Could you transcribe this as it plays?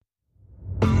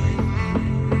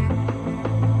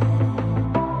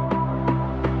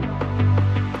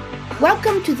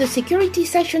Welcome to the Security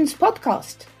Sessions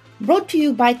podcast, brought to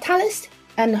you by Thales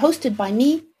and hosted by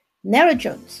me, Nera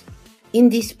Jones. In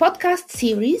this podcast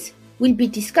series, we'll be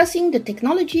discussing the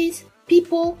technologies,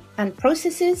 people, and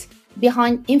processes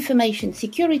behind information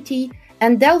security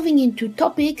and delving into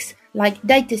topics like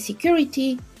data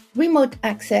security, remote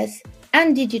access,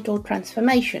 and digital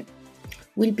transformation.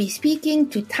 We'll be speaking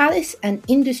to Thales and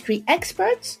industry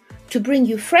experts to bring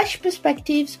you fresh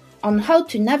perspectives on how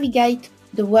to navigate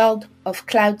the world of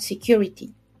cloud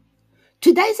security.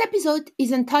 Today's episode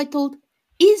is entitled,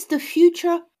 Is the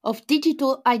Future of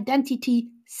Digital Identity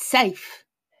Safe?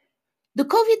 The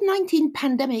COVID-19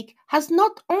 pandemic has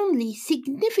not only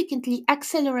significantly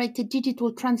accelerated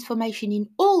digital transformation in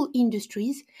all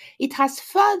industries, it has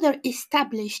further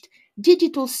established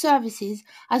digital services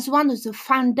as one of the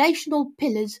foundational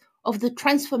pillars of the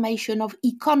transformation of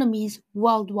economies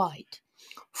worldwide.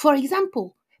 For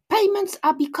example, payments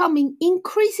are becoming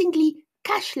increasingly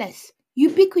cashless,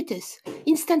 ubiquitous,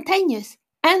 instantaneous,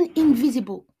 and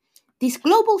invisible. This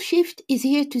global shift is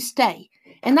here to stay,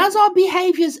 and as our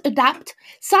behaviors adapt,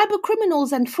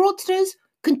 cybercriminals and fraudsters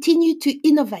continue to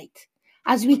innovate.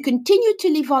 As we continue to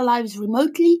live our lives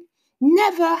remotely,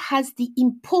 never has the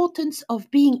importance of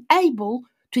being able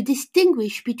to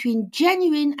distinguish between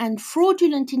genuine and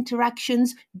fraudulent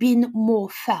interactions been more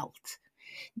felt.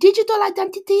 Digital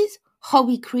identities, how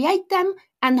we create them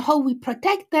and how we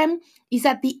protect them, is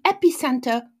at the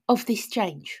epicenter of this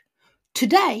change.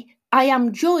 Today, I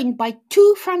am joined by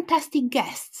two fantastic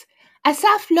guests,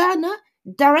 Asaf Lerner,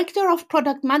 Director of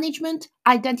Product Management,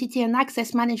 Identity and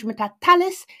Access Management at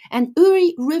Thales, and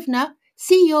Uri Rivner,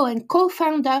 CEO and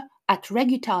co-founder at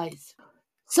Regutize.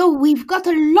 So we've got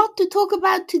a lot to talk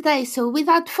about today, so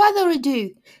without further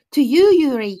ado, to you,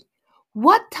 Uri,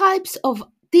 what types of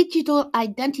digital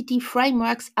identity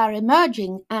frameworks are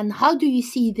emerging and how do you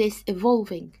see this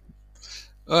evolving?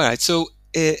 All right, so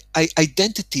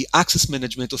identity, access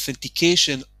management,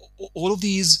 authentication, all of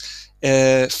these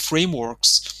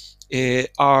frameworks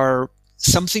are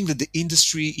something that the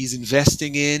industry is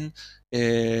investing in,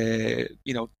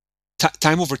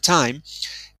 time over time.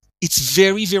 It's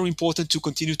very, very important to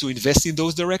continue to invest in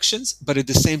those directions, but at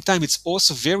the same time, it's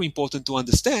also very important to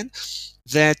understand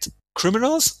that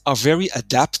criminals are very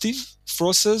adaptive.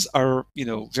 Fraudsters are,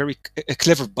 very a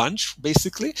clever bunch,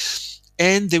 basically,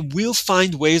 and they will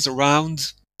find ways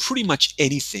around pretty much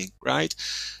anything, right?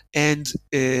 And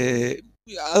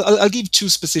I'll give two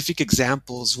specific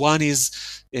examples. One is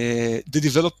the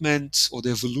development or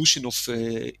the evolution of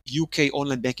UK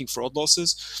online banking fraud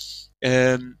losses.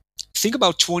 Think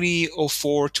about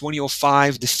 2004,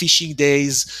 2005, the phishing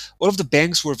days. All of the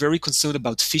banks were very concerned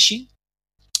about phishing.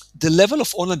 The level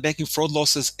of online banking fraud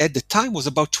losses at the time was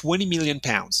about 20 million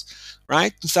pounds,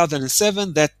 right?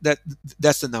 2007,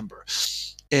 that's the number.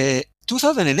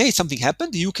 2008, something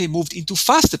happened. The UK moved into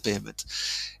faster payment.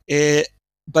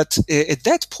 But at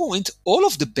that point, all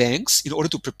of the banks, in order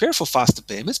to prepare for faster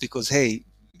payments, because, hey,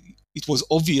 it was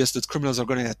obvious that criminals are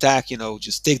going to attack,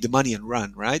 just take the money and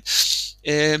run, right?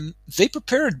 They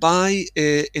prepared by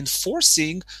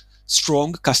enforcing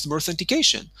strong customer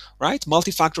authentication, right?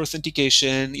 Multi-factor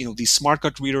authentication, these smart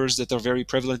card readers that are very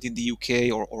prevalent in the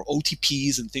UK, or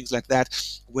OTPs and things like that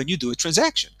when you do a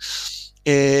transaction.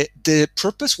 The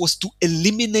purpose was to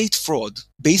eliminate fraud.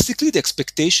 Basically, the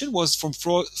expectation was for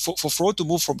fraud to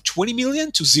move from 20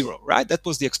 million to zero, right? That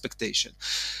was the expectation.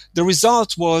 The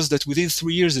result was that within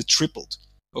 3 years, it tripled.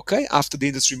 Okay, after the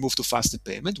industry moved to faster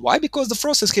payment. Why? Because the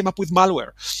fraudsters came up with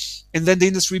malware. And then the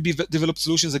industry developed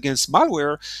solutions against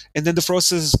malware, and then the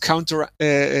fraudsters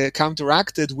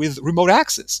counteracted with remote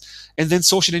access, and then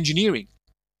social engineering,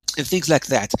 and things like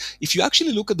that. If you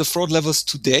actually look at the fraud levels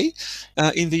today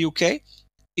in the UK,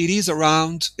 it is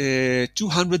around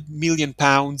 200 million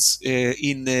pounds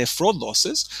in fraud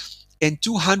losses, and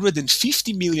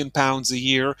 250 million pounds a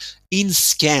year in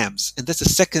scams. And that's a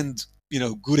second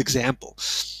good example.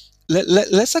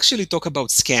 Let's actually talk about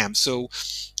scams. So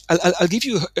I'll give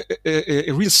you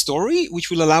a real story which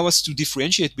will allow us to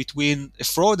differentiate between a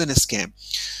fraud and a scam.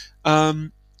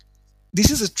 This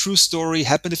is a true story,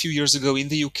 happened a few years ago in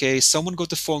the UK. Someone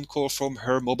got a phone call from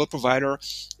her mobile provider.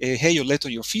 Hey, you're late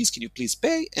on your fees. Can you please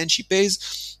pay? And she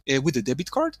pays with a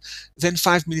debit card. Then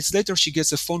 5 minutes later, she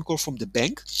gets a phone call from the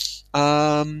bank.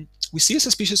 We see a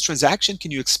suspicious transaction.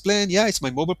 Can you explain? Yeah, it's my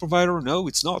mobile provider. No,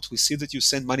 it's not. We see that you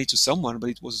send money to someone, but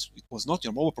it was not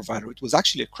your mobile provider. It was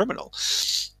actually a criminal.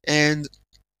 And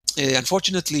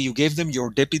unfortunately, you gave them your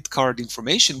debit card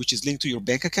information, which is linked to your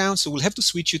bank account. So we'll have to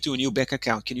switch you to a new bank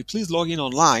account. Can you please log in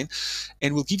online,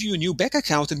 and we'll give you a new bank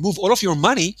account and move all of your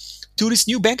money to this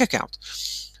new bank account.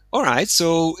 All right,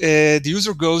 so the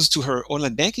user goes to her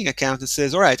online banking account and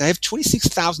says, "All right, I have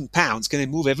 26,000 pounds. Can I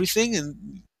move everything?"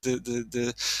 And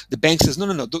the bank says,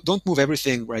 "No, don't move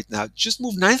everything right now. Just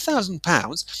move 9,000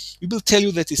 pounds. We will tell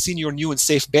you that it's in your new and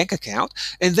safe bank account,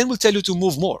 and then we'll tell you to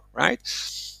move more." Right?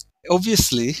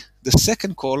 Obviously, the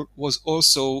second call was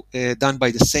also done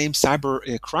by the same cyber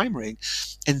crime ring,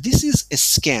 and this is a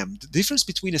scam. The difference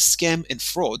between a scam and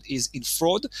fraud is in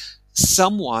fraud,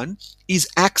 someone is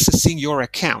accessing your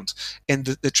account and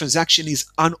the transaction is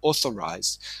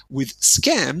unauthorized. With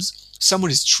scams, someone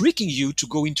is tricking you to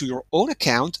go into your own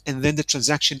account and then the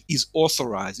transaction is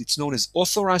authorized. It's known as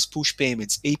authorized push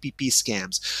payments, APP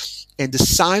scams. And the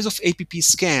size of APP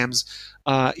scams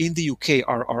in the UK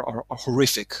are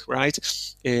horrific, right?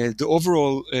 The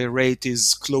overall rate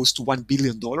is close to $1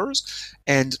 billion.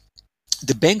 And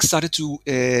the bank started to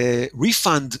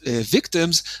refund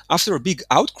victims after a big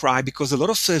outcry because a lot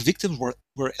of victims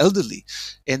were elderly.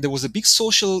 And there was a big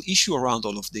social issue around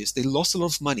all of this. They lost a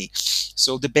lot of money.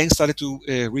 So the bank started to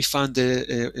refund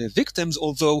the victims,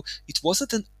 although it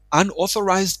wasn't an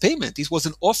unauthorized payment. It was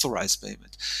an authorized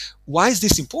payment. Why is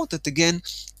this important? Again,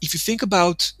 if you think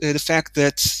about the fact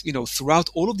that, throughout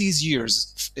all of these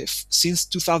years, since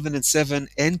 2007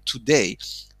 and today,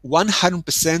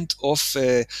 100% of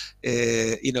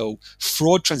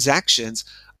fraud transactions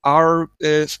are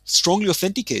strongly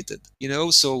authenticated.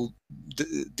 So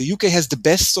the UK has the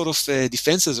best sort of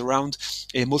defenses around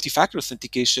multi-factor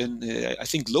authentication. I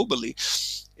think globally.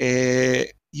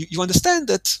 You understand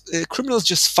that criminals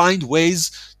just find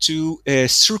ways to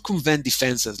circumvent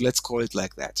defenses. Let's call it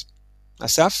like that.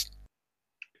 Asaf?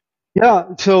 Yeah,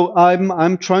 so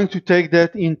I'm trying to take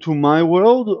that into my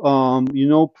world.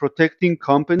 Protecting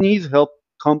companies, help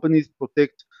companies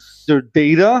protect their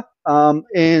data,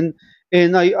 and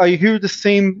I hear the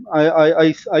same.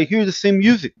 I hear the same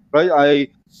music, right?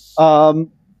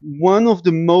 One of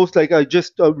the most, like, I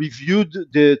just reviewed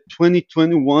the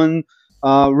 2021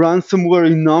 ransomware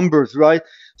in numbers, right?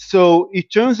 So it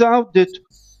turns out that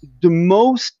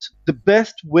the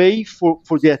best way for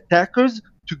the attackers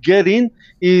to get in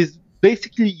is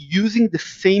basically using the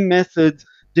same methods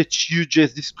that you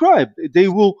just described. They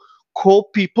will call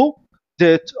people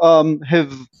that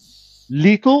have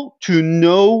little to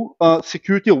no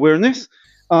security awareness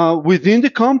within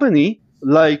the company,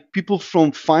 like people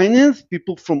from finance,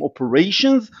 people from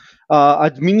operations,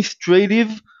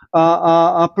 administrative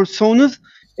personas,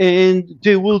 and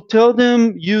they will tell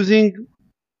them using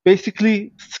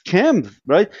basically scams,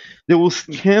 right? They will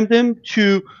scam them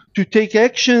to take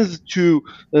actions, to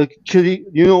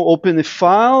open a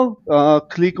file,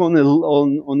 click on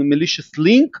a malicious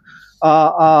link,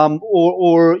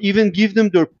 or even give them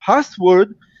their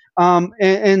password,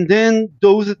 and then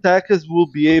those attackers will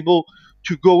be able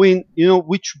to go in.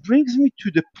 Which brings me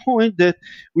to the point that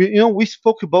we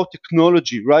spoke about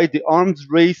technology, right? The arms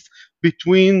race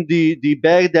between the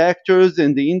bad actors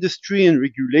and the industry and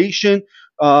regulation.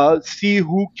 See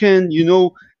who can,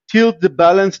 tilt the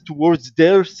balance towards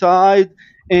their side.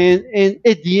 And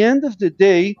at the end of the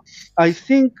day, I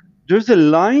think there's a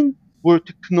line where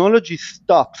technology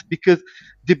stops, because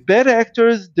the bad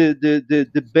actors,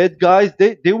 the bad guys,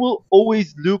 they will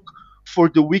always look for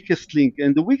the weakest link,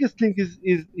 and the weakest link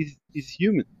is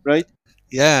human, right?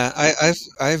 Yeah,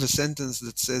 I have a sentence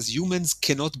that says humans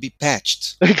cannot be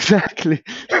patched. Exactly.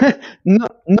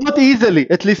 Not easily,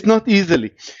 at least not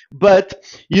easily. But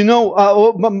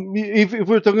if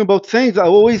we're talking about sayings, I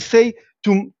always say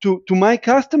to my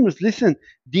customers, listen,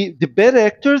 the bad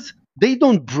actors, they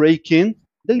don't break in,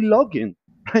 they log in,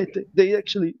 right? They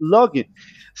actually log in.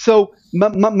 So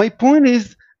my point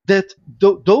is that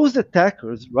those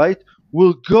attackers, right,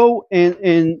 will go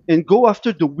and go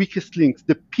after the weakest links,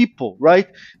 the people, right?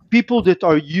 People that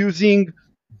are using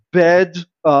bad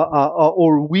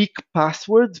or weak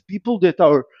passwords, people that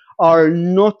are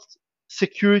not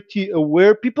security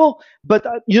aware people. But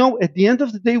at the end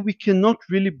of the day, we cannot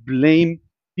really blame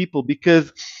people,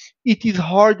 because it is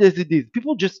hard as it is.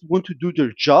 People just want to do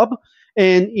their job,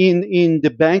 and in the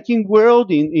banking world,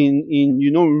 in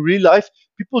real life,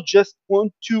 people just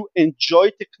want to enjoy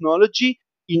technology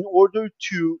in order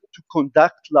to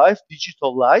conduct life,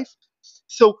 digital life.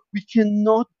 So we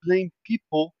cannot blame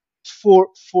people for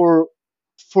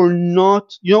for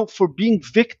not, for being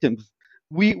victims.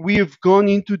 We've gone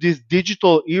into this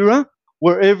digital era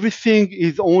where everything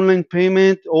is online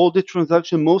payment, all the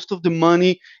transaction, most of the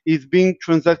money is being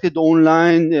transacted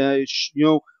online.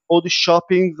 All the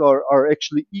shoppings are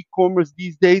actually e-commerce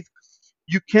these days.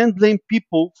 You can't blame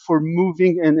people for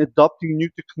moving and adopting new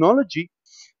technology,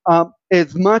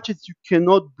 as much as you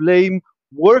cannot blame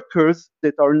workers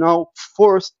that are now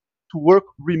forced to work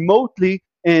remotely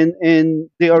and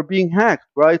they are being hacked,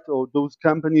 right? Or those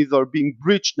companies are being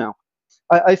breached now.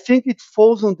 I think it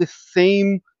falls on the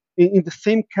same in the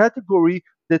same category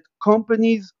that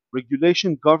companies,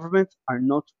 regulation, governments are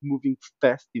not moving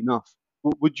fast enough.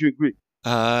 Would you agree?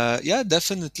 Yeah,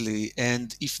 definitely.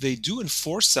 And if they do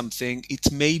enforce something,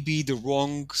 it may be the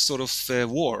wrong sort of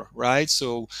war, right?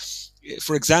 So,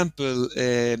 for example,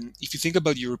 if you think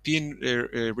about European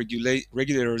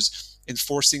regulators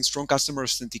enforcing strong customer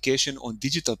authentication on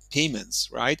digital payments,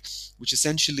 right, which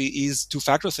essentially is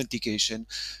two-factor authentication,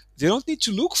 they don't need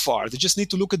to look far. They just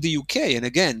need to look at the UK. And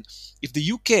again, if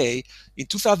the UK in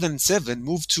 2007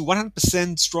 moved to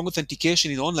 100% strong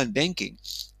authentication in online banking,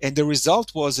 and the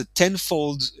result was a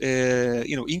tenfold,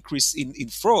 increase in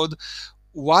fraud,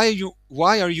 why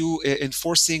are you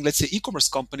enforcing, let's say, e-commerce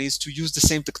companies to use the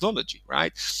same technology,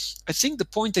 right? I think the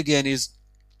point again is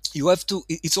you have to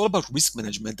it's all about risk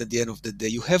management at the end of the day.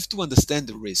 You have to understand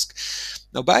the risk.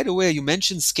 Now, by the way, you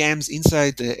mentioned scams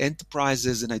inside the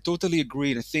enterprises, and I totally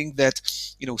agree. And I think that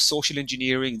social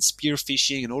engineering and spear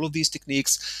phishing and all of these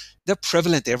techniques, they're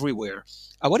prevalent everywhere.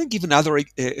 I want to give another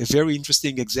a very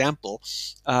interesting example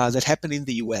that happened in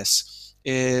the US.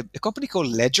 A company called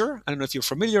Ledger. I don't know if you're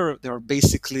familiar. They are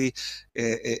basically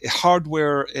a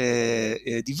hardware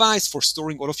device for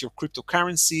storing all of your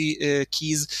cryptocurrency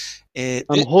keys.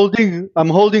 I'm holding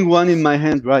one in my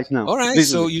hand right now. All right, so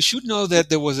Visibly. you should know that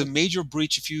there was a major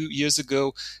breach a few years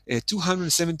ago.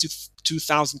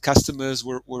 272,000 customers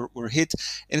were hit,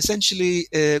 and essentially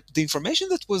the information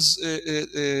that was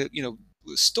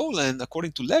stolen,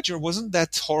 according to Ledger, wasn't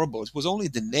that horrible. It was only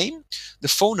the name, the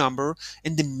phone number,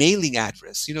 and the mailing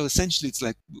address. Essentially, it's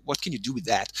like, what can you do with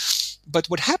that? But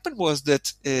what happened was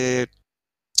that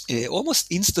almost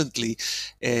instantly,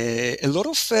 a lot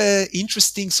of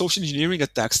interesting social engineering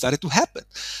attacks started to happen.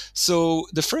 So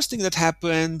the first thing that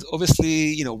happened,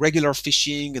 obviously, regular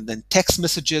phishing, and then text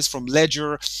messages from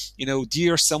Ledger,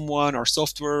 dear someone, our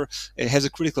software has a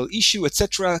critical issue,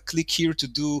 etc. Click here to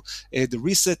do the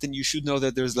reset, and you should know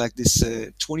that there's like this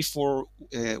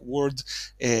 24-word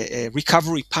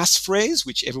recovery passphrase,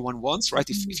 which everyone wants, right?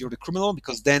 If you're the criminal,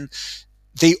 because then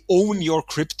they own your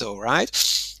crypto, right?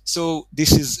 So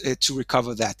this is to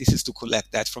recover that. This is to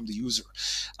collect that from the user.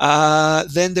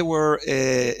 Then there were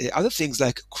other things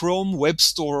like Chrome Web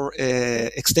Store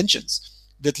extensions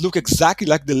that look exactly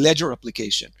like the Ledger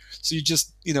application. So you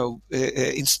just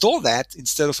install that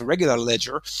instead of a regular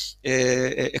Ledger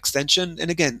extension,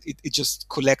 and again, it just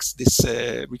collects this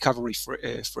recovery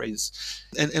phrase.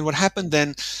 And what happened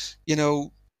then,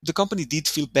 the company did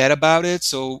feel bad about it.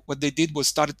 So what they did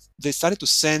was they started to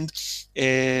send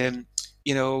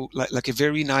like a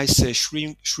very nice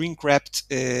shrink wrapped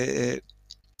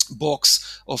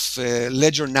box of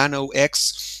Ledger Nano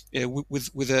X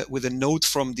with a note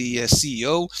from the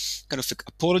CEO, kind of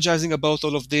apologizing about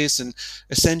all of this. And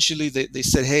essentially, they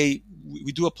said, "Hey,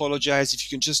 we do apologize. If you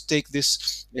can just take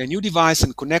this new device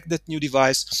and connect that new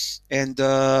device, and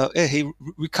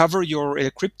recover your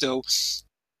crypto."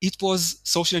 It was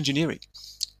social engineering.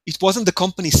 It wasn't the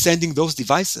company sending those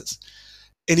devices.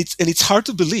 And it's hard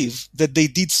to believe that they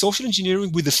did social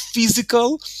engineering with a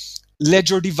physical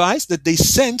Ledger device that they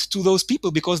sent to those people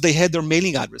because they had their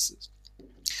mailing addresses.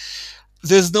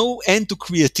 There's no end to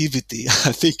creativity,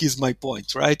 I think, is my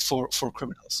point, right, for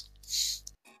criminals.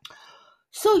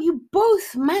 So you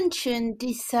both mentioned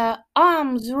this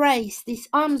arms race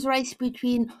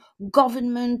between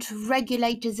government,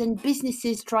 regulators, and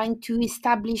businesses trying to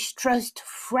establish trust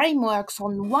frameworks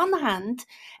on one hand,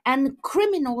 and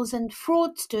criminals and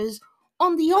fraudsters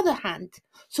on the other hand.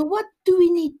 So what do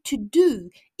we need to do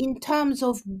in terms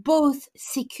of both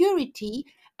security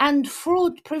and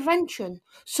fraud prevention?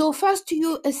 So first to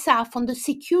you, Asaf, on the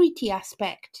security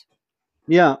aspect.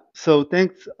 Yeah. So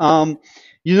thanks.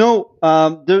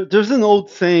 There's an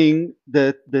old saying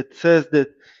that says that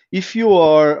if you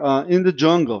are in the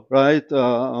jungle, right,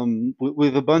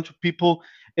 with a bunch of people,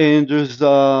 and there's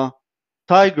a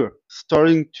tiger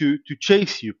starting to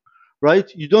chase you,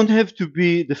 right, you don't have to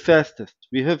be the fastest.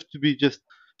 We have to be just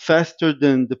faster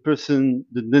than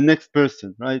the next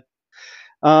person, right?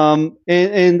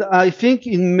 And I think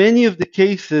in many of the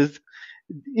cases,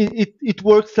 it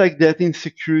works like that in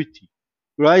security,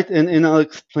 right? And I'll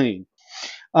explain.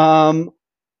 Um,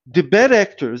 the bad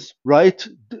actors, right?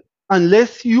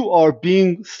 Unless you are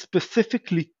being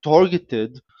specifically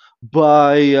targeted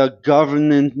by a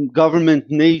government,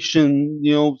 nation,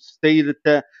 state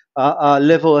attack,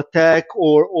 level attack,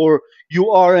 or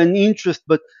you are an interest,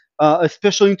 but a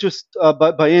special interest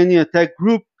by any attack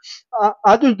group.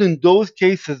 Other than those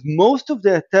cases, most of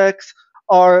the attacks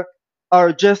are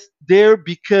just there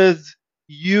because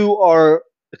you are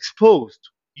exposed.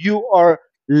 You are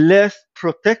less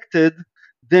protected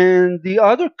than the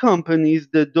other companies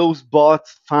that those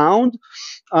bots found,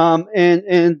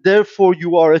 and therefore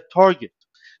you are a target.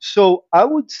 So I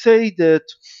would say that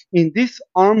in this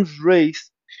arms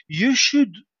race, you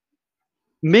should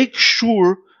make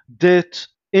sure that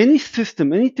any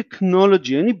system, any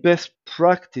technology, any best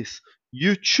practice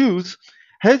you choose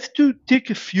has to tick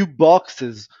a few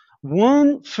boxes.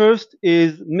 One first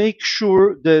is make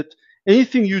sure that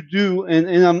anything you do,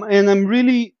 and I'm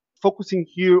really focusing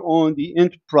here on the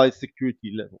enterprise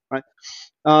security level, right?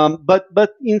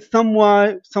 But in some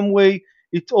way,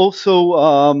 it's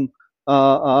also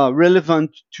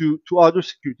relevant to other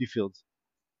security fields.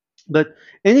 But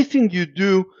anything you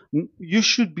do, you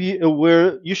should be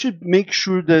aware. You should make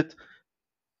sure that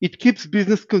it keeps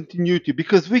business continuity,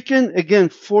 because we can again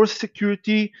force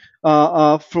security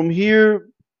from here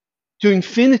to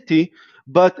infinity,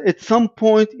 but at some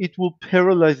point it will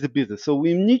paralyze the business. So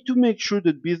we need to make sure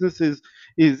that business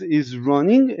is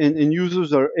running, and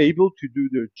users are able to do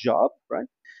their job, right?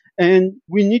 And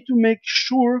we need to make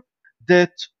sure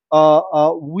that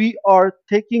we are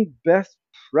taking best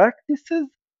practices,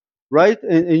 right,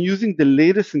 and using the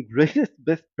latest and greatest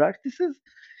best practices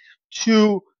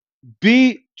to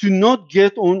to not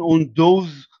get on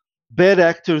those bad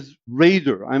actors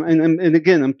radar. And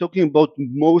again, I'm talking about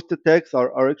most attacks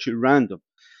are actually random.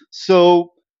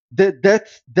 So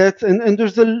that's and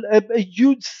there's a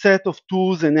huge set of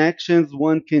tools and actions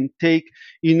one can take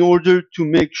in order to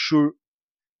make sure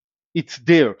it's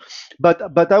there.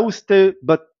 But I will stay.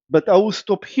 But I will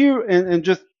stop here and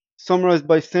just summarize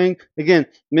by saying again: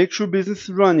 make sure business is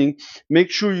running.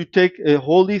 Make sure you take a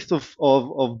whole list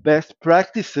of best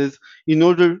practices in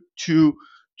order to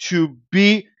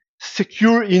be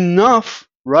secure enough,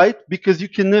 right? Because you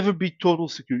can never be total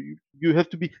secure. You have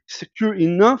to be secure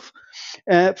enough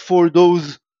for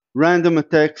those random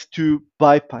attacks to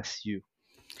bypass you.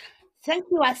 Thank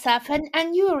you, Asaf.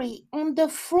 And Yuri, on the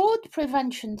fraud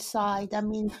prevention side, I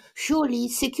mean, surely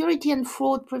security and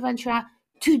fraud prevention are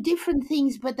two different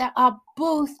things, but they are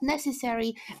both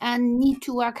necessary and need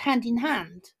to work hand in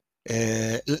hand.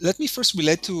 Let me first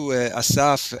relate to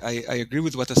Asaf. I agree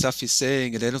with what Asaf is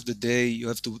saying. At the end of the day, you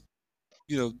have to,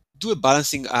 do a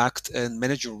balancing act and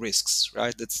manage your risks,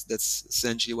 right? That's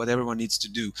essentially what everyone needs to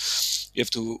do. You have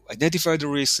to identify the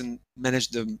risks and manage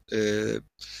them.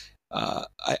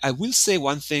 I will say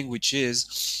one thing, which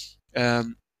is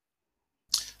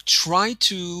try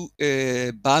to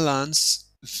balance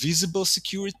visible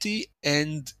security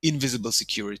and invisible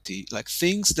security, like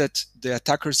things that the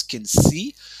attackers can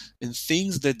see and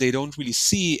things that they don't really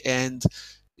see, and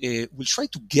we'll try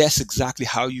to guess exactly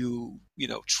how you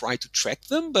try to track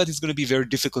them, but it's going to be very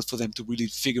difficult for them to really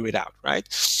figure it out, right?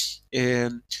 So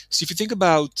if you think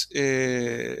about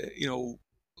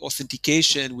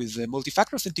authentication with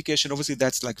multi-factor authentication, obviously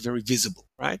that's like very visible,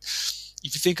 right?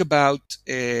 If you think about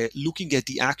looking at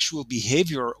the actual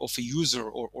behavior of a user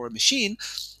or a machine,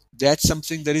 that's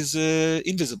something that is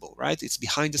invisible, right? It's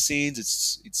behind the scenes.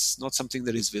 It's not something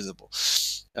that is visible.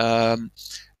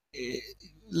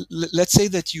 Let's say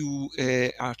that you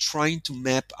are trying to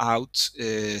map out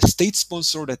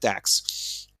state-sponsored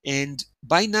attacks. And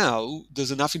by now,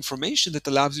 there's enough information that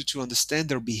allows you to understand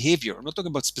their behavior. I'm not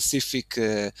talking about specific,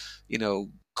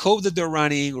 code that they're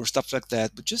running or stuff like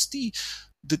that, but just the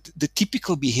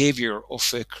typical behavior of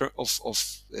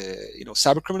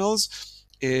cyber criminals,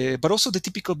 but also the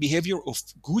typical behavior of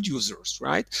good users,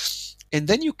 right? And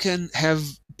then you can have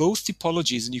both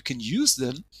typologies, and you can use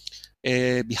them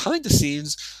behind the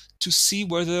scenes to see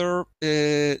whether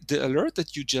the alert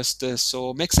that you just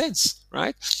saw makes sense,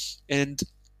 right? And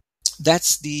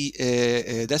that's the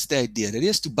idea. That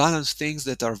is to balance things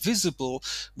that are visible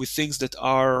with things that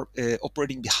are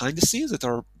operating behind the scenes, that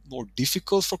are more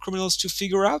difficult for criminals to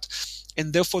figure out,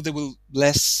 and therefore they will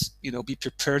less, be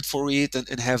prepared for it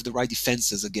and have the right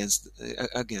defenses against.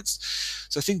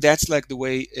 So I think that's like the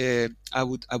way I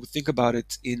would think about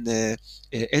it in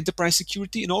enterprise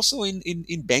security, and also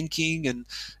in banking and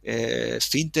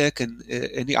fintech and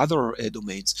any other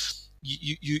domains.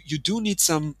 You do need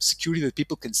some security that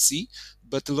people can see,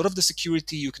 but a lot of the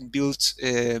security you can build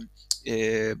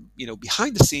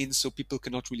behind the scenes, so people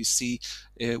cannot really see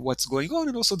what's going on,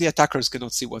 and also the attackers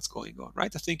cannot see what's going on,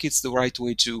 right? I think it's the right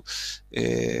way to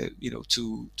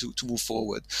to move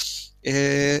forward.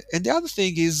 And the other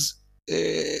thing is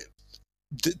the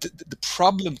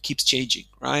problem keeps changing,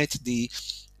 right? The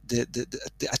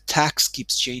attacks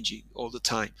keeps changing all the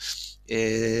time.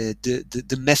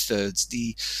 The methods,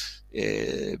 the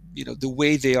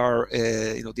way they are,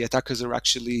 the attackers are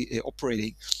actually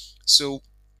operating. So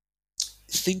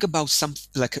think about some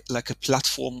like a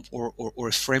platform or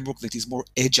a framework that is more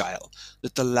agile,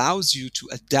 that allows you to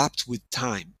adapt with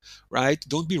time, right?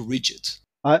 Don't be rigid.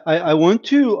 I want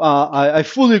to. I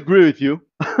fully agree with you.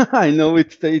 I know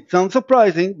it sounds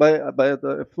surprising, but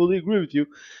I fully agree with you.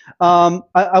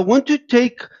 I want to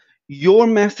take your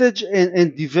message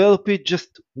and develop it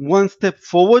just one step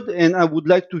forward, and I would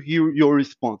like to hear your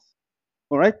response.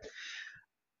 All right.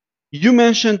 You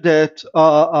mentioned that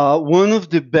one of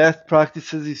the best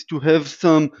practices is to have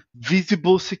some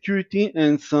visible security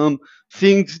and some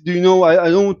things. Do you know? I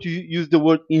don't want to use the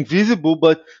word invisible,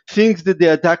 but things that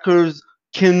the attackers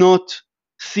cannot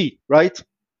see, right?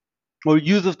 Or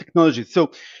use of technology.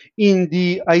 So, in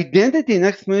the identity and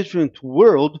access management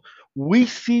world, we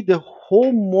see the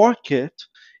whole market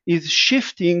is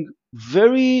shifting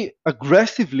very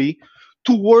aggressively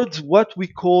towards what we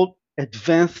call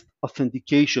advanced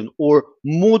authentication or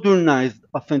modernized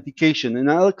authentication.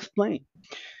 And I'll explain.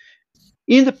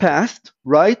 In the past,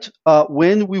 right,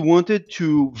 when we wanted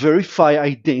to verify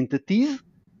identities,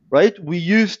 right, we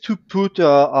used to put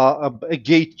a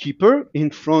gatekeeper in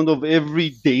front of every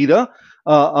data,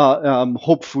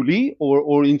 hopefully,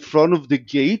 or in front of the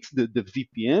gates, the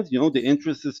VPNs, the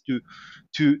entrances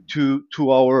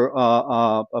to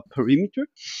our perimeter,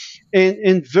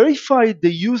 and verify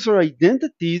the user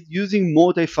identities using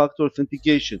multi-factor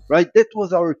authentication, right? That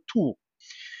was our tool.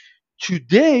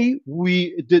 Today,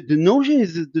 the notion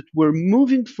is that we're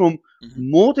moving from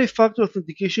multi-factor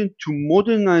authentication to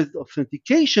modernized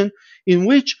authentication, in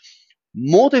which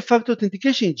multi-factor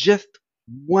authentication is just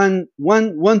one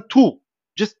tool,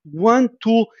 just one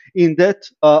tool in that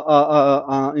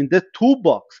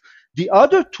toolbox. The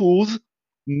other tools,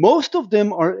 most of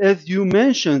them are, as you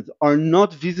mentioned, are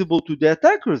not visible to the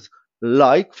attackers.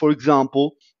 Like, for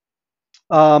example,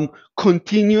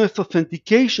 continuous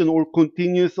authentication or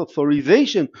continuous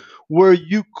authorization, where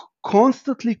you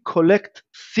constantly collect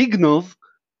signals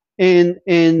and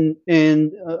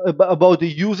about the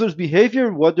user's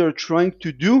behavior, what they're trying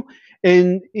to do.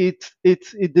 And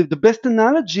the best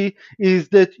analogy is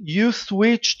that you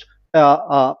switched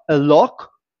a lock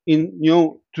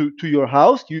to your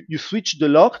house. You switch the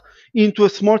lock into a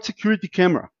smart security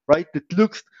camera, right? That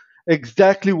looks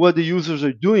exactly what the users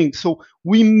are doing. So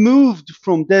we moved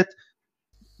from that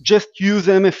just use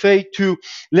MFA to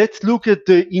let's look at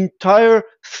the entire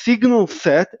signal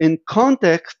set and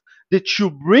context that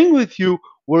you bring with you.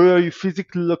 Where are you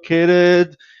physically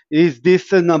located? Is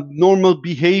this an abnormal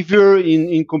behavior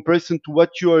in comparison to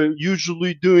what you are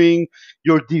usually doing?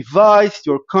 Your device,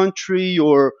 your country,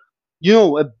 a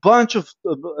bunch of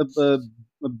a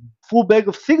full bag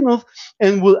of signals,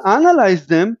 and we'll analyze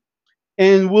them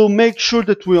and we'll make sure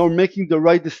that we are making the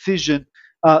right decision.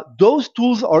 Those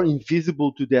tools are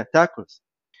invisible to the attackers.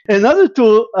 Another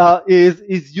tool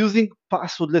is using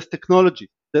passwordless technology.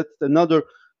 That's another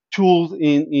tool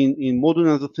in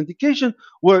modernized authentication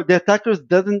where the attackers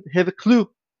doesn't have a clue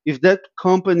if that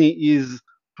company is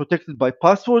protected by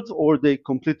passwords or they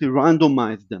completely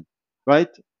randomize them, right?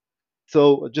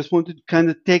 So I just wanted to kind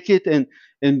of take it and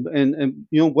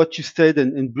what you said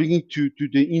and bring it to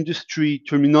the industry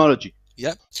terminology.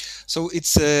 Yeah, so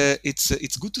it's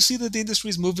good to see that the industry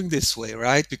is moving this way,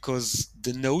 right? Because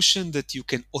the notion that you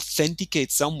can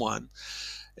authenticate someone,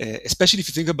 especially if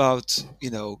you think about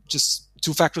just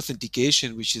two-factor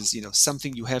authentication, which is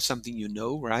something you have, something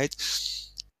right?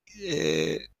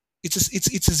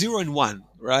 It's a 0 and 1,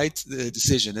 right? The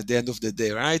decision at the end of the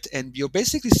day, right? And you're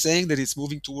basically saying that it's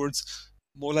moving towards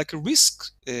more like a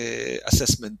risk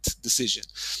assessment decision,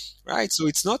 right? So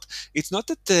it's not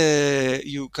that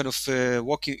you kind of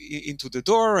walk into the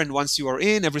door and once you are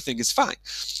in, everything is fine.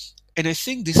 And I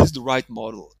think this is the right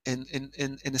model. And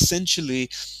essentially,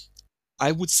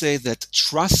 I would say that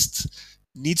trust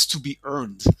needs to be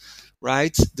earned,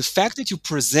 right? The fact that you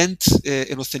present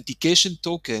an authentication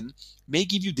token may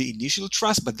give you the initial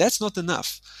trust, but that's not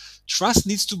enough. Trust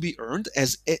needs to be earned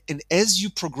and as you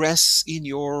progress in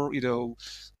your,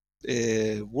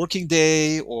 working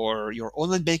day or your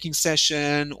online banking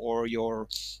session or your,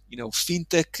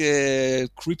 fintech,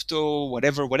 crypto,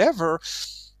 whatever,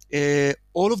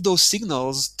 all of those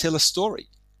signals tell a story.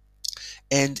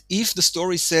 And if the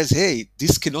story says, hey,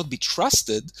 this cannot be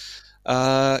trusted,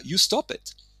 you stop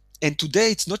it. And today,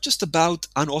 it's not just about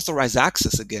unauthorized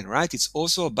access again, right? It's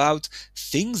also about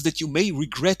things that you may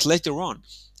regret later on.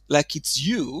 Like it's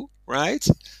you, right?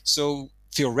 So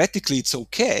theoretically, it's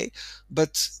okay.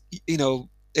 But,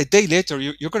 a day later,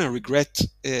 you're going to regret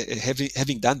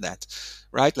having done that,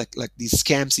 right? Like these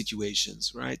scam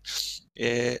situations, right?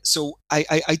 So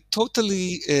I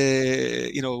totally,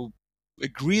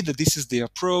 agree that this is the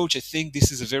approach. I think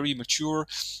this is a very mature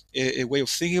way of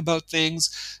thinking about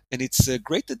things, and it's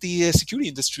great that the security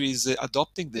industry is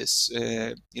adopting this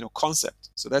concept.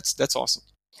 So that's awesome.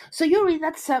 So Yuri,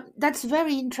 that's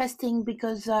very interesting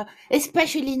because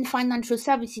especially in financial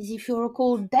services, if you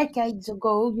recall, decades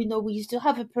ago, we used to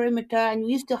have a perimeter and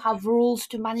we used to have rules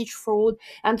to manage fraud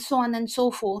and so on and so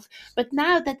forth. But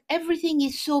now that everything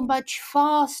is so much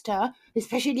faster,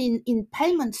 especially in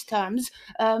payments terms,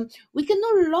 we can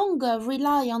no longer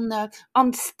rely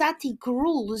on static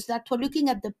rules that were looking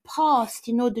at the past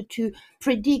in order to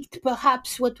predict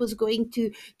perhaps what was going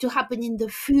to happen in the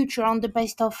future on the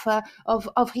basis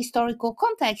of historical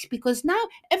context, because now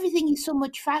everything is so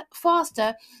much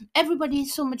faster, everybody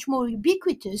is so much more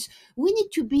ubiquitous. We need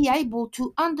to be able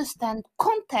to understand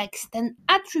context and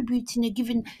attributes in a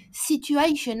given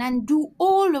situation and do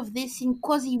all of this in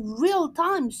quasi real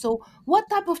time. So what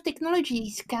type of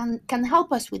technologies can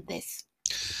help us with this?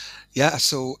 Yeah,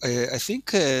 so I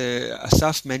think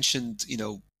Asaf mentioned,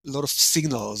 a lot of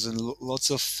signals and lots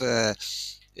of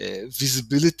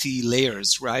visibility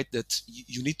layers, right? That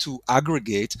you need to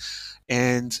aggregate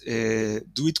and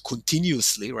do it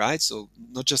continuously, right? So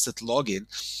not just at login.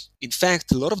 In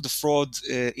fact, a lot of the fraud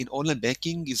in online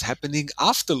banking is happening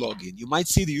after login. You might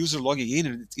see the user logging in,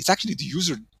 and it's actually the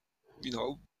user,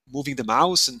 moving the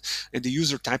mouse and the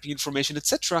user typing information,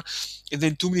 etc. And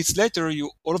then 2 minutes later, you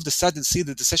all of a sudden see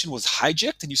that the session was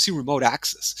hijacked, and you see remote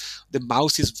access. The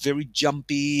mouse is very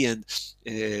jumpy, and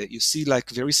you see like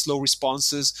very slow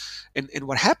responses. And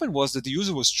what happened was that the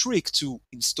user was tricked to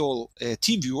install a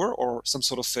TeamViewer or some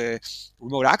sort of a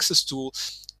remote access tool.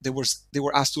 They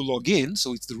were asked to log in,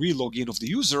 so it's the real login of the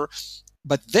user.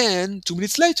 But then 2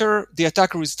 minutes later, the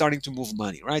attacker is starting to move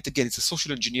money, right? Again, it's a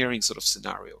social engineering sort of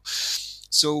scenario.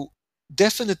 So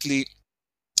definitely,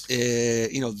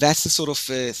 that's the sort of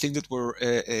thing that we're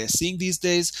seeing these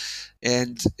days.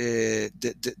 And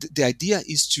the idea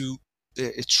is to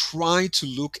try to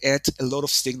look at a lot of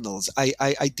signals.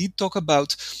 I did talk about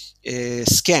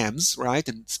scams, right?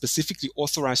 And specifically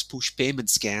authorized push payment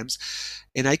scams.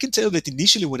 And I can tell you that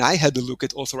initially when I had a look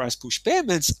at authorized push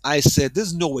payments, I said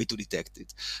there's no way to detect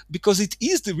it because it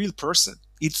is the real person.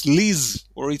 It's Liz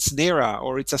or it's Nera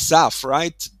or it's Asaf,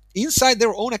 right? Inside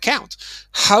their own account.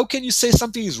 How can you say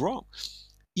something is wrong?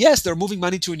 Yes, they're moving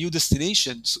money to a new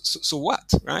destination. So what,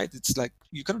 right? It's like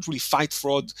you cannot really fight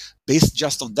fraud based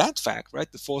just on that fact, right?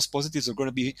 The false positives are going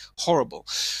to be horrible.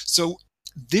 So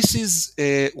this is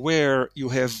where you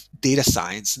have data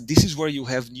science, and this is where you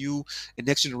have new and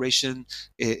next generation,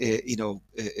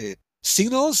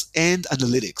 signals and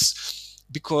analytics.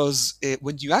 Because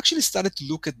when you actually started to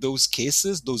look at those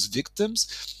cases, those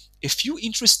victims, a few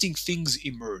interesting things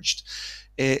emerged.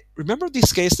 Remember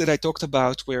this case that I talked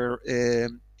about where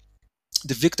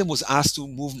the victim was asked to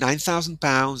move 9,000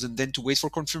 pounds and then to wait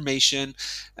for confirmation,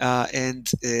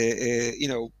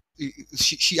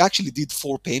 she actually did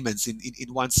 4 payments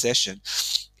in one session.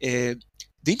 The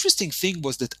interesting thing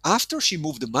was that after she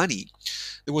moved the money,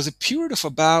 there was a period of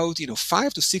about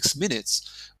 5 to 6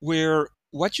 minutes where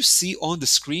what you see on the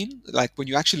screen, like when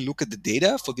you actually look at the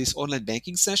data for this online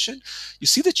banking session, you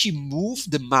see that she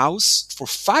moved the mouse for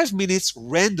 5 minutes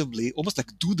randomly, almost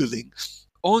like doodling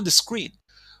on the screen.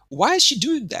 Why is she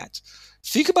doing that?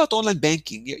 Think about online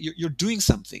banking. You're doing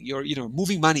something. You're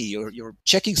moving money. You're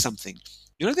checking something.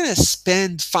 You're not going to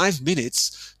spend 5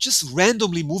 minutes just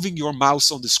randomly moving your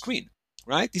mouse on the screen.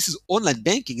 Right? This is online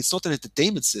banking. It's not an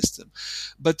entertainment system.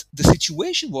 But the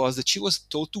situation was that she was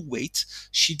told to wait.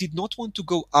 She did not want to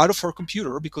go out of her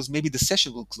computer because maybe the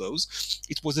session will close.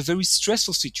 It was a very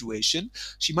stressful situation.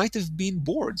 She might have been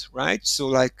bored, right? So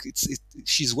like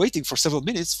she's waiting for several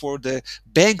minutes for the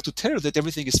bank to tell her that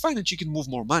everything is fine and she can move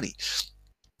more money.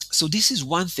 So this is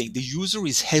one thing. The user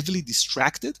is heavily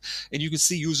distracted, and you can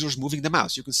see users moving the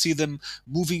mouse. You can see them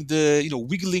moving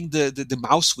wiggling the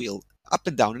mouse wheel up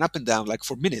and down, like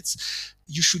for minutes.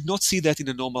 You should not see that in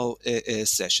a normal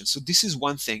session. So this is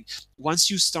one thing. Once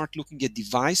you start looking at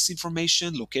device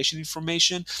information, location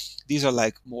information, these are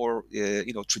like more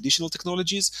traditional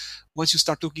technologies. Once you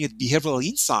start looking at behavioral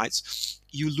insights,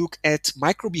 you look at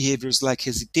micro behaviors like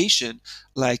hesitation,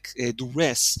 like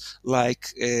duress,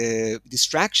 like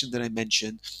distraction that I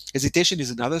mentioned. Hesitation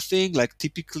is another thing. Like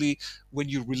typically when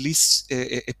you release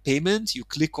a payment, you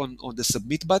click on the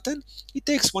submit button. It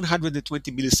takes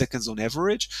 120 milliseconds on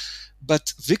average.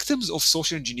 But victims of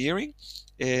social engineering,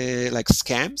 like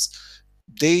scams,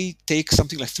 they take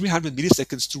something like 300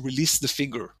 milliseconds to release the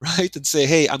finger, right? And say,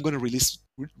 hey, I'm going to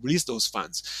release those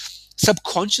funds.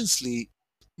 Subconsciously,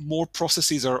 more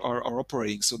processes are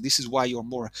operating. So this is why you're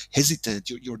more hesitant,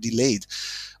 you're delayed,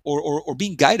 or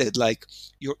being guided, like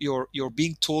you're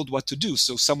being told what to do.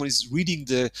 So someone is reading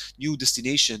the new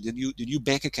destination, the new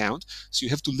bank account, so you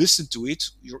have to listen to it.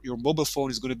 Your mobile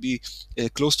phone is going to be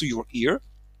close to your ear,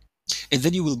 and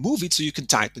then you will move it so you can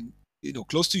type, and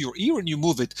close to your ear, and you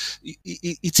move it.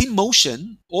 It's in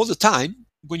motion all the time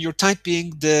when you're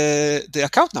typing the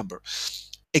account number.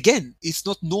 Again, it's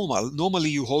not normal. Normally,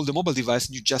 you hold the mobile device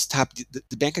and you just tap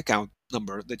the bank account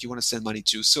number that you want to send money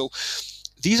to. So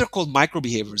these are called micro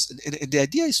behaviors, and the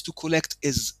idea is to collect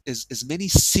as many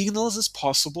signals as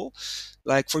possible.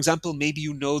 Like, for example, maybe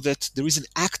you know that there is an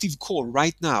active call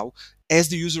right now as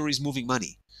the user is moving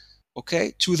money,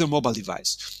 okay, to their mobile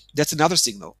device. That's another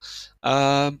signal.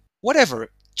 Whatever.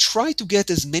 Try to get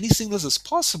as many signals as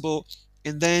possible,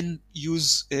 and then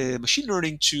use machine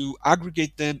learning to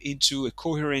aggregate them into a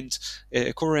coherent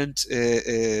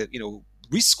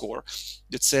risk score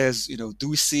that says, do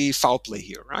we see foul play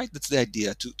here, right? That's the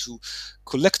idea, to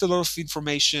collect a lot of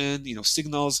information,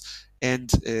 signals.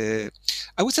 And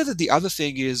I would say that the other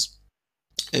thing is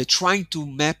trying to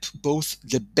map both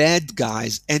the bad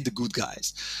guys and the good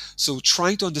guys. So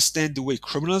trying to understand the way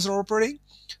criminals are operating,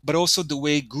 but also the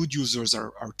way good users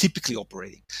are typically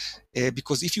operating.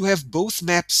 Because if you have both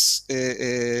maps,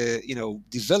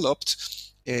 developed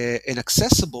and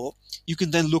accessible, you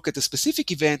can then look at a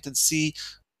specific event and see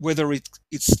whether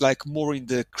it's like more in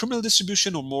the criminal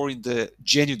distribution or more in the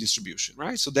genuine distribution,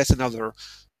 right? So that's another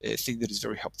thing that is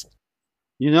very helpful.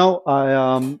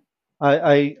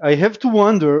 I have to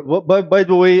wonder. By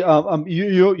the way,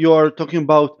 you are talking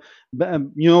about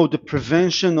the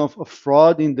prevention of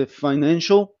fraud in the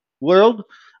financial world,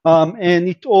 and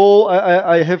it all.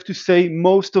 I have to say,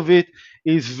 most of it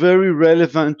is very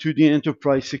relevant to the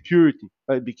enterprise security,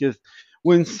 right? Because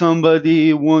when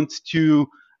somebody wants to,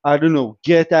 I don't know,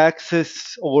 get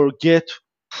access or get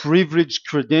privileged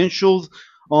credentials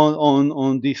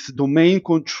on this domain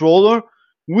controller,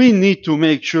 we need to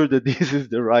make sure that this is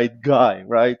the right guy,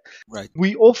 right? Right.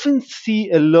 We often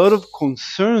see a lot of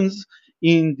concerns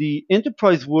in the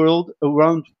enterprise world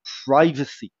around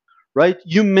privacy, right?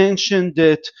 You mentioned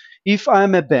that if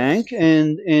I'm a bank,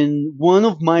 and one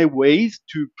of my ways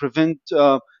to prevent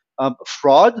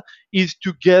fraud is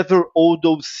to gather all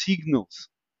those signals.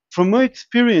 From your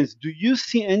experience, do you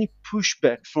see any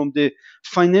pushback from the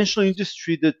financial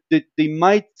industry that they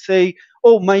might say,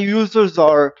 "Oh, my users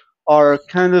are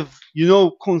kind of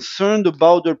concerned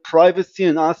about their privacy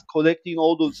and us collecting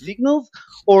all those signals,"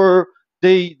 or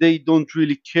they don't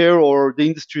really care, or the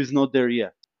industry is not there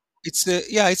yet?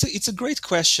 It's a great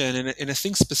question, and I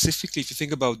think specifically if you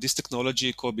think about this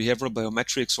technology called behavioral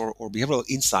biometrics or behavioral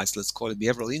insights, let's call it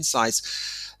behavioral insights.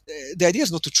 The idea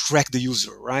is not to track the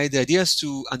user, right? The idea is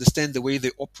to understand the way they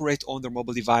operate on their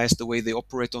mobile device, the way they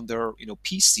operate on their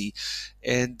PC,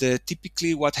 and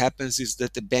typically what happens is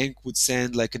that the bank would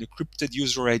send like an encrypted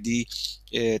user ID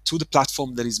to the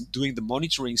platform that is doing the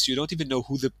monitoring, so you don't even know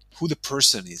who the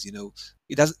person is.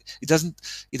 It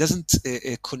doesn't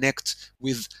connect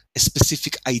with a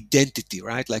specific identity,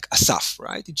 right? Like Asaf,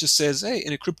 right? It just says, hey,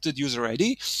 an encrypted user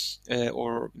ID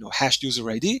or hashed user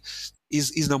ID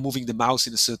is now moving the mouse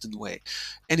in a certain way.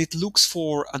 And it looks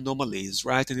for anomalies,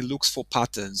 right? And it looks for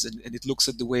patterns, and it looks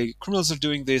at the way criminals are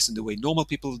doing this and the way normal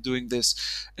people are doing this.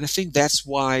 And I think that's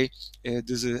why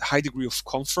there's a high degree of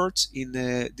comfort in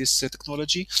this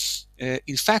technology.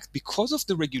 In fact, because of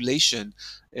the regulation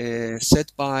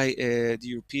set by the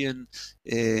European,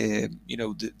 the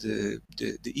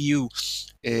EU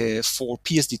for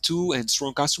PSD2 and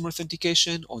strong customer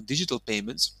authentication on digital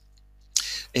payments,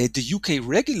 the UK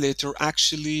regulator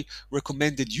actually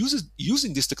recommended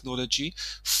using this technology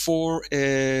for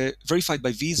verified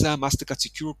by Visa, Mastercard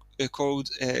Secure Code,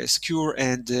 Secure,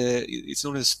 and it's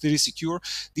known as 30 Secure.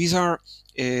 These are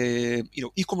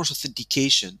e-commerce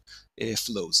authentication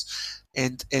flows,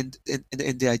 and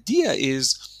the idea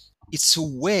is it's a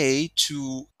way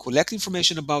to collect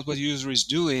information about what the user is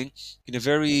doing in a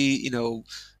very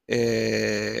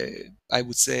I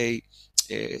would say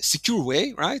secure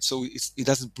way, right? So it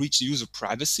doesn't breach the user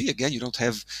privacy. Again, you don't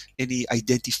have any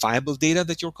identifiable data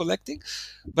that you're collecting,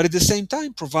 but at the same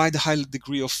time provide a high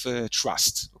degree of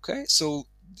trust. Okay, so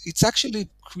it's actually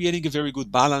creating a very good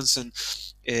balance, and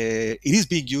it is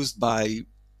being used by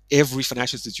every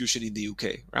financial institution in the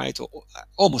UK, right?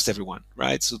 Almost everyone,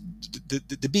 right? So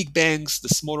the big banks, the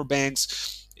smaller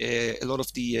banks, a lot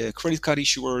of the credit card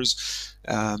issuers.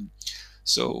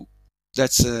 So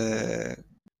that's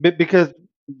Because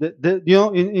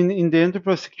in the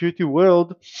enterprise security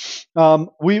world,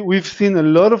 we've seen a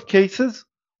lot of cases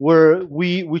where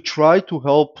we try to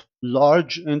help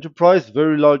large enterprise,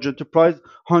 very large enterprise,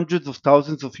 hundreds of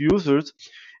thousands of users.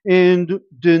 And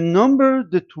the number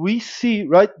that we see,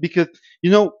 right? Because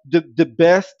the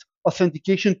best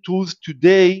authentication tools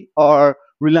today are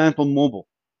reliant on mobile.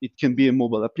 It can be a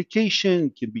mobile application,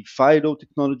 it can be FIDO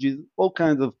technologies, all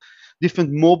kinds of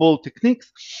different mobile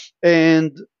techniques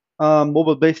and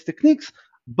mobile-based techniques.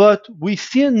 But we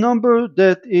see a number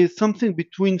that is something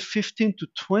between 15 to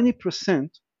 20%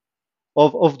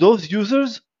 of those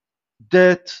users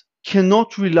that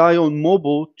cannot rely on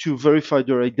mobile to verify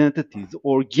their identities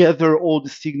or gather all the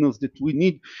signals that we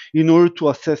need in order to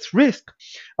assess risk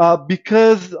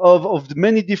because of the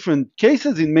many different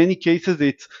cases. In many cases,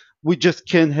 it's we just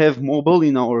can't have mobile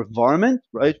in our environment,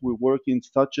 right? We work in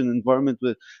such an environment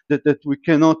that we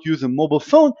cannot use a mobile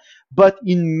phone. But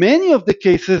in many of the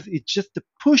cases, it's just a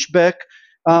pushback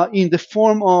in the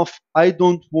form of I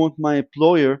don't want my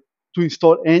employer to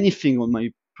install anything on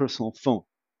my personal phone,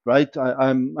 right?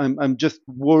 I'm just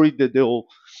worried that they'll,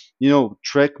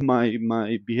 track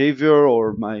my behavior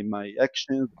or my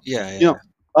actions, Yeah, you yeah.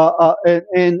 know,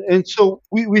 and so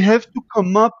we have to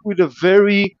come up with a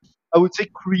very, I would say,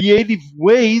 creative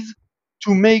ways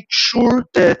to make sure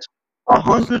that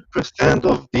 100%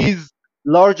 of these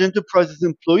large enterprises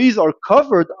employees are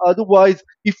covered. Otherwise,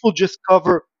 if we'll just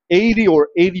cover 80 or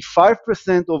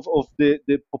 85% of the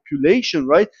population,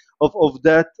 right, of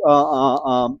that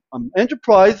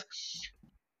enterprise,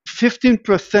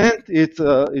 15%,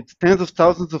 it's tens of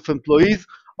thousands of employees,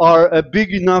 are a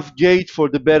big enough gate for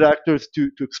the bad actors to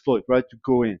exploit, right, to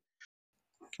go in.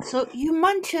 So you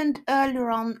mentioned earlier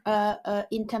on,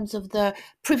 in terms of the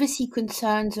privacy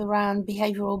concerns around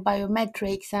behavioral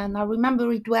biometrics, and I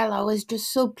remember it well. I was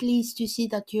just so pleased to see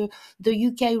that the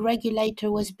UK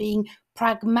regulator was being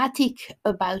pragmatic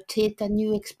about it, and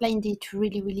you explained it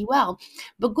really, really well.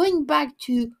 But going back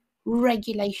to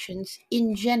regulations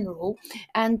in general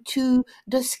and to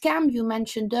the scam you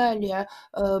mentioned earlier,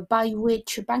 by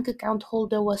which a bank account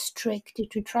holder was tricked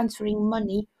into transferring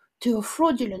money to a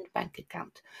fraudulent bank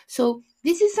account. So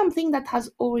this is something that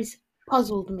has always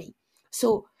puzzled me.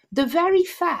 So the very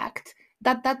fact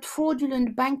that that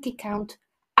fraudulent bank account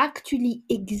actually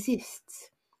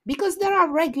exists, because there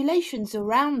are regulations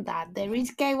around that. There is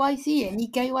KYC and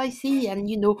EKYC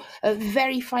and,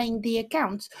 verifying the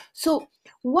accounts. So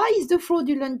why is the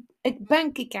fraudulent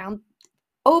bank account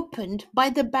opened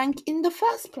by the bank in the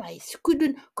first place?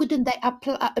 Couldn't they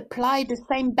apply the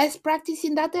same best practice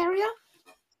in that area?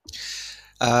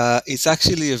 It's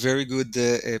actually a very good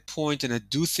point, and I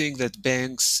do think that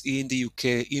banks in the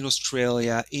UK, in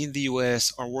Australia, in the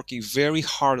US are working very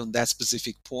hard on that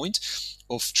specific point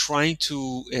of trying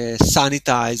to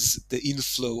sanitize the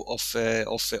inflow of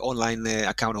online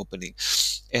account opening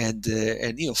and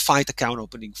fight account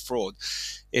opening fraud.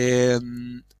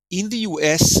 In the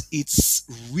US, it's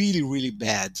really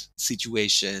bad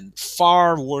situation,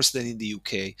 far worse than in the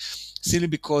UK, simply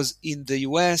because in the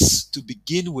US, to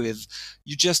begin with,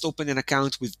 you just open an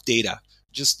account with data.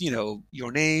 Just,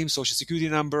 your name, social security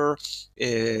number,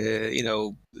 date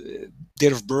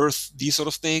of birth, these sort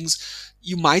of things.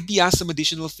 You might be asked some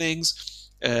additional things,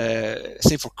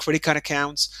 same for credit card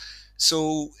accounts.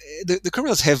 So the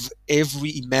criminals have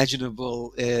every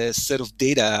imaginable set of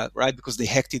data, right? Because they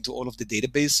hacked into all of the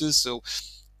databases. So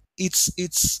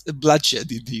it's a bloodshed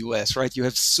in the US, right? You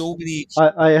have so many.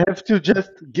 I have to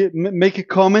just make a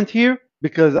comment here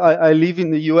because I live in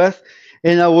the US,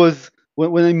 and I was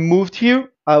when I moved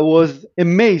here, I was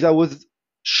amazed. I was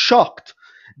shocked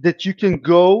that you can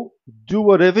go do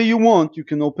whatever you want. You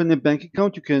can open a bank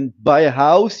account, you can buy a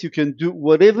house, you can do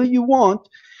whatever you want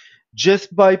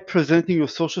just by presenting your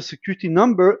social security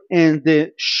number. And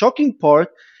the shocking part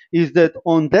is that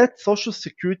on that social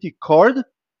security card,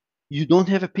 you don't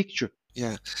have a picture.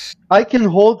 Yeah. I can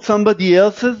hold somebody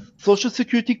else's social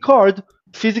security card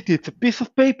physically. It's a piece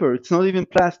of paper. It's not even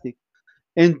plastic,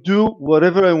 and do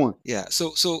whatever I want. Yeah.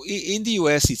 So in the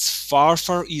US, it's far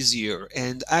easier.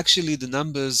 And actually, the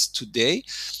numbers today,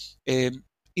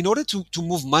 in order to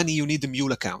move money, you need a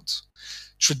mule account.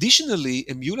 Traditionally,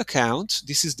 a mule account,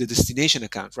 this is the destination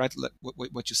account, right? Like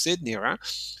what you said, Nira.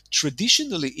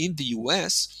 Traditionally, in the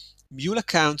US, mule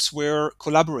accounts were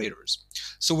collaborators.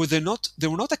 So they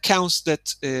were not accounts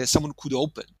that someone could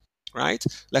open, right?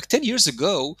 Like 10 years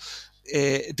ago,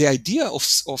 the idea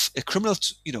of a criminal,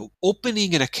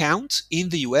 opening an account in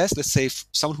the US, let's say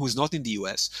someone who is not in the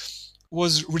US,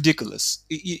 was ridiculous.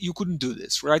 You couldn't do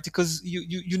this, right? Because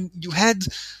you had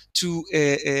to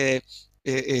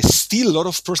steal a lot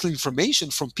of personal information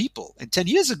from people. And 10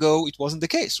 years ago, it wasn't the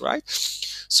case, right?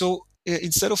 So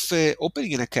instead of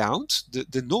opening an account,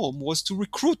 the norm was to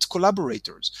recruit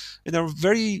collaborators. And there are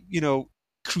very,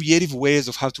 creative ways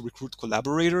of how to recruit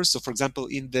collaborators. So, for example,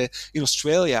 in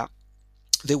Australia,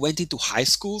 they went into high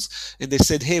schools and they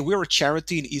said, hey, we're a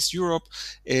charity in East Europe.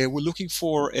 We're looking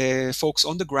for folks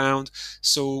on the ground.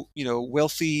 So,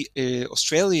 wealthy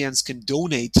Australians can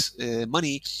donate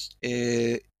money.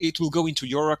 It will go into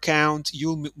your account.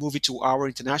 You'll move it to our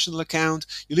international account.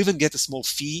 You'll even get a small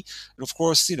fee. And of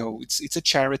course, it's a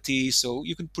charity, so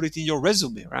you can put it in your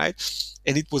resume, right?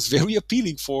 And it was very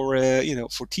appealing for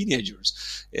teenagers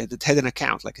that had an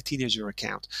account, like a teenager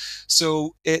account.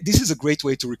 So this is a great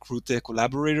way to recruit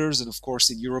collaborators. And of course,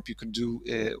 in Europe, you can do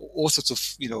all sorts of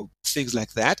things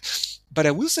like that. But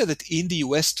I will say that in the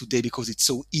US today, because it's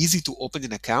so easy to open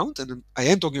an account, and I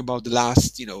am talking about the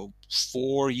last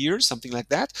 4 years, something like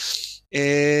that,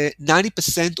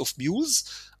 90% of mules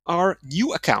are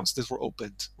new accounts that were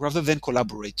opened rather than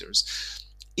collaborators.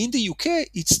 In the UK,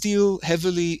 it's still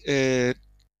heavily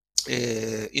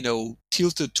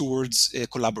tilted towards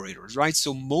collaborators, right?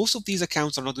 So most of these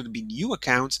accounts are not going to be new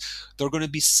accounts. They're going to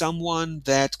be someone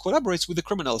that collaborates with the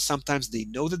criminal. Sometimes they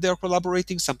know that they're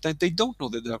collaborating. Sometimes they don't know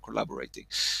that they're collaborating.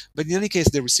 But in any case,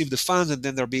 they receive the funds and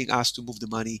then they're being asked to move the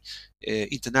money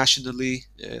internationally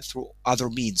through other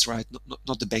means, right?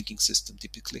 Not the banking system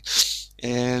typically.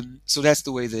 And so that's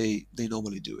the way they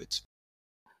normally do it.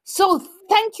 So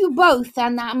thank you both.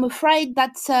 And I'm afraid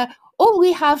that's all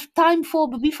we have time for.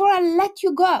 But before I let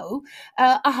you go,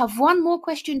 I have one more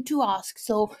question to ask.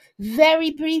 So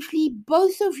very briefly,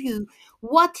 both of you,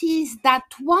 what is that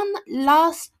one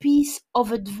last piece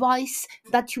of advice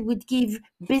that you would give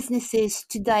businesses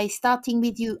today, starting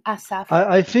with you, Asaf?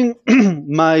 I think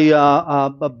my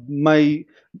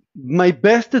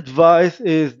best advice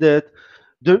is that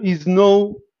there is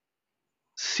no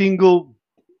single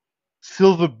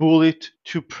silver bullet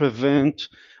to prevent,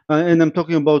 and I'm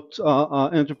talking about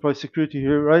enterprise security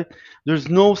here, right? There's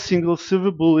no single silver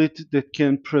bullet that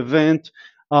can prevent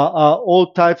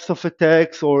all types of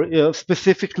attacks, or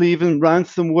specifically even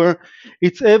ransomware.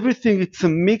 It's everything. It's a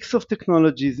mix of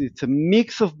technologies. It's a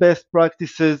mix of best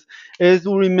practices. As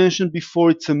Uri mentioned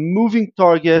before, it's a moving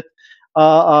target.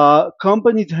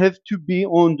 Companies have to be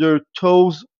on their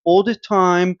toes all the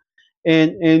time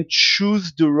and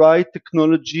choose the right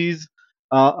technologies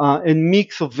and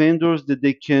mix of vendors that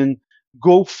they can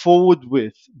go forward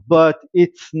with. But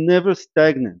it's never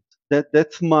stagnant.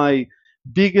 That's my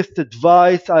biggest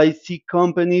advice. I see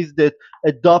companies that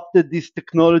adopted this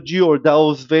technology or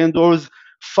those vendors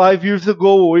 5 years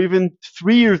ago or even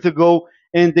 3 years ago,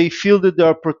 and they feel that they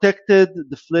are protected.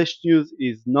 The Flash News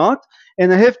is not.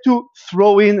 And I have to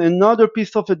throw in another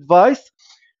piece of advice: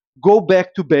 go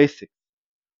back to basics,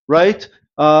 right?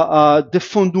 The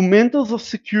fundamentals of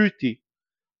security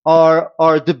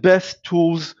are the best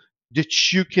tools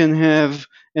that you can have,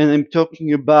 and I'm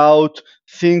talking about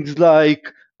things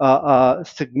like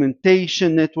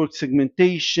segmentation, network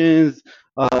segmentations,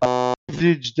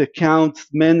 privileged accounts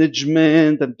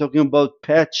management. I'm talking about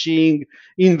patching,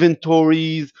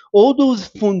 inventories, all those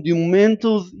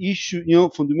fundamentals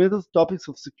fundamental topics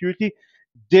of security.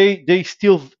 They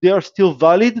are still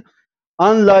valid,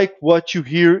 unlike what you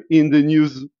hear in the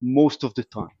news most of the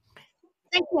time.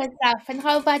 Thank you, Asaf. And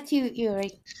how about you,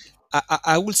 Uri?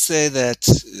 I would say that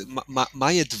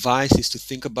my advice is to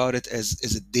think about it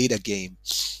as a data game.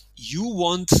 You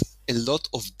want a lot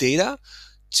of data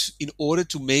in order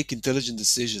to make intelligent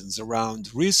decisions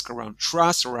around risk, around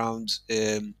trust, around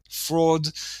fraud,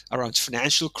 around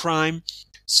financial crime.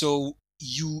 So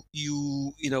you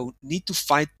need to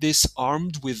fight this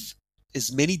armed with as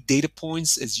many data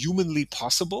points as humanly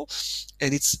possible,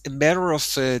 and it's a matter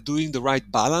of doing the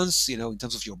right balance, in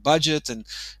terms of your budget and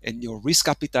your risk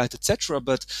appetite, etc.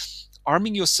 But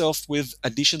arming yourself with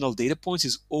additional data points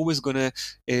is always going to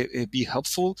be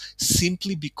helpful,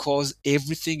 simply because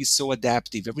everything is so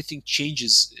adaptive. Everything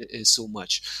changes so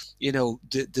much. In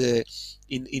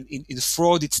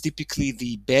fraud, it's typically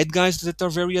the bad guys that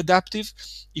are very adaptive.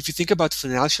 If you think about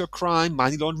financial crime,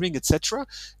 money laundering, etc.,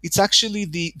 it's actually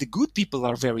the good people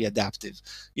are very adaptive.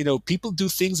 People do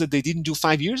things that they didn't do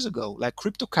 5 years ago, like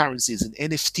cryptocurrencies and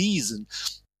NFTs and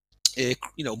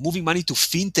moving money to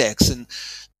fintechs, and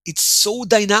it's so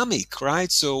dynamic,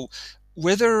 right? So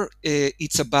whether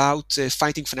it's about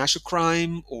fighting financial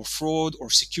crime or fraud or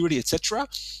security, etc.,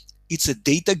 it's a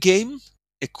data game.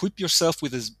 Equip yourself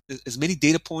with as many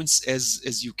data points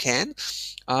as you can.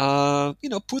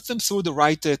 Put them through the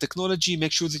right technology.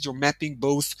 Make sure that you're mapping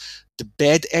both the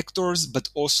bad actors but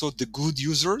also the good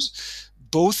users.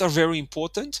 Both are very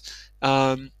important,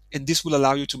 and this will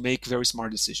allow you to make very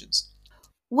smart decisions.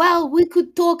 Well, we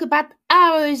could talk about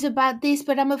hours about this,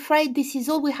 but I'm afraid this is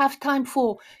all we have time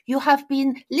for. You have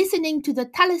been listening to the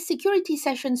Thales Security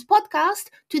Sessions podcast.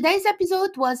 Today's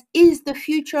episode was Is the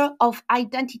Future of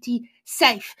Identity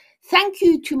Safe? Thank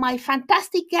you to my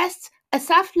fantastic guests,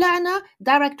 Asaf Lerner,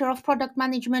 Director of Product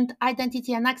Management,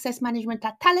 Identity and Access Management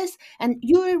at Thales, and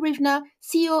Yuri Rivner,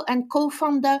 CEO and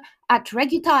co-founder at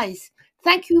Regutize.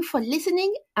 Thank you for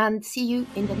listening and see you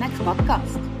in the next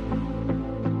podcast.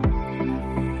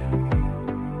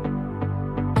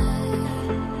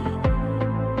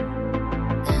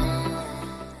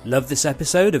 Love this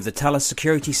episode of the Thales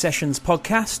Security Sessions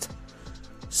podcast?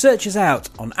 Search us out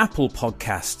on Apple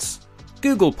Podcasts,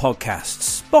 Google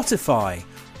Podcasts, Spotify,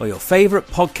 or your favourite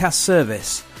podcast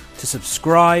service to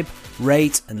subscribe,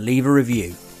 rate and leave a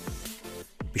review.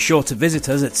 Be sure to visit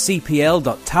us at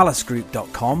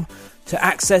cpl.thalesgroup.com to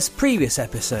access previous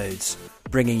episodes,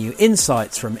 bringing you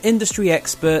insights from industry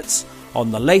experts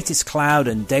on the latest cloud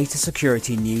and data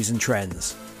security news and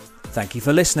trends. Thank you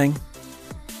for listening.